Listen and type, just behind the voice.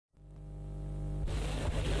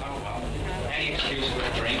Excuse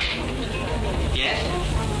for a drink. Yes?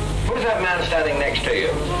 Who's that man standing next to you?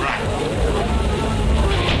 Right.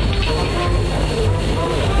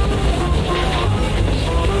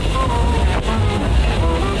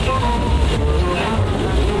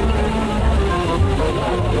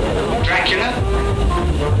 Dracula?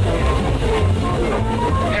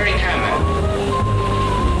 Harry Como?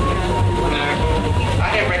 No,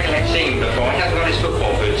 I don't recollect seeing him before. He hasn't got his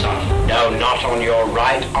football boots on. No, not on your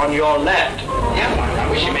right, on your left. Yeah, one. I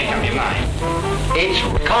wish you'd make up your mind. It's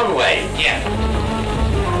Conway. Yeah.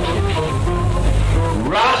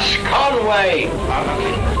 Russ Conway. Oh,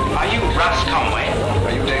 okay. Are you Russ Conway?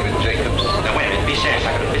 Are you David Jacobs? No, wait a minute. Be serious.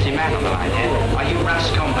 I've got a busy man on the line here. Are you Russ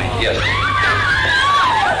Conway? Yes.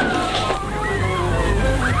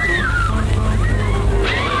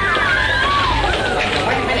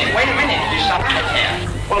 Wait a minute. You stop right here.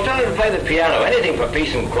 Well, tell him to play the piano. Anything for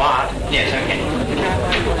peace and quiet. Yes, okay.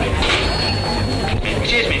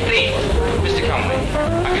 Excuse me, please. Mr. Conway,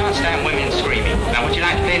 I can't stand women screaming. Now, would you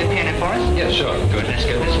like to play the piano for us? Yes, sure. Good, let's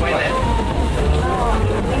go this way then.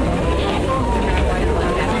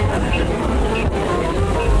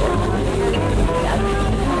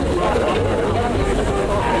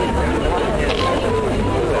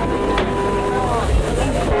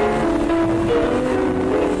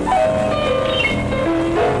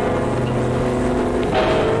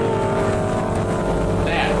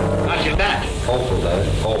 Awful, Dad.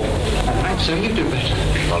 Awful. Right, so you do better.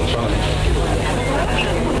 I'll try.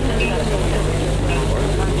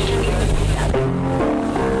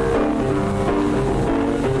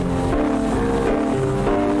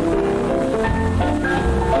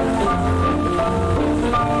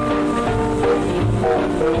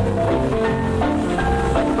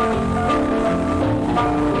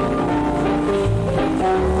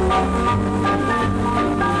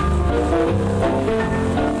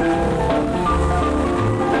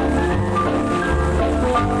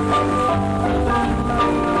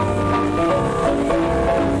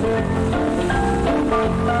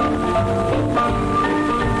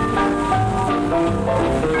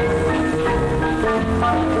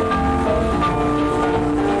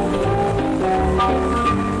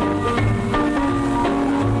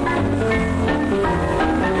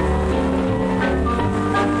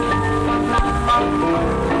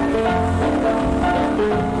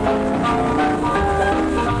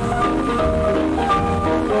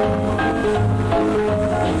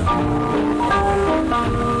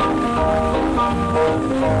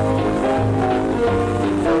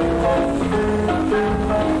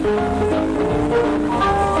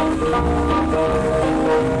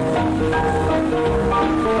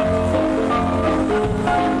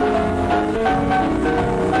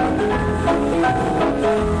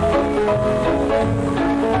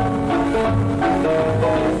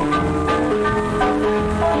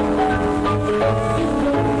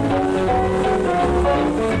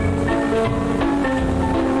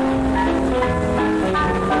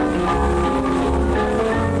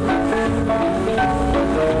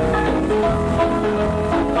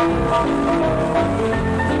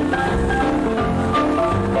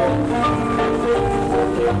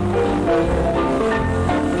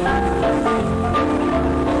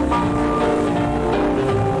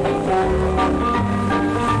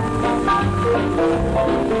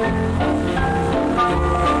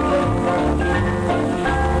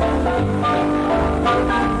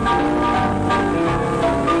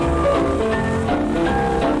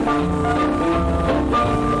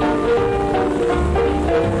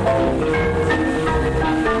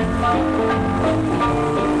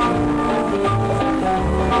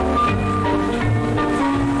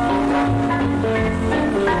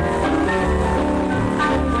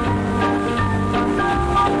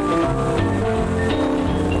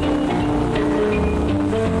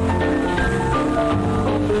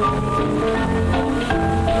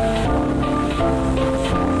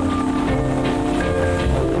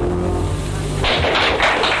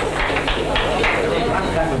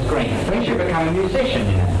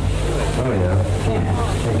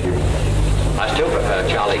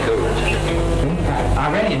 I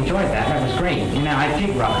really enjoyed that. That was great. You know, I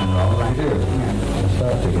dig rock and roll. I do. Yeah. I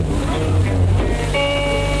start digging.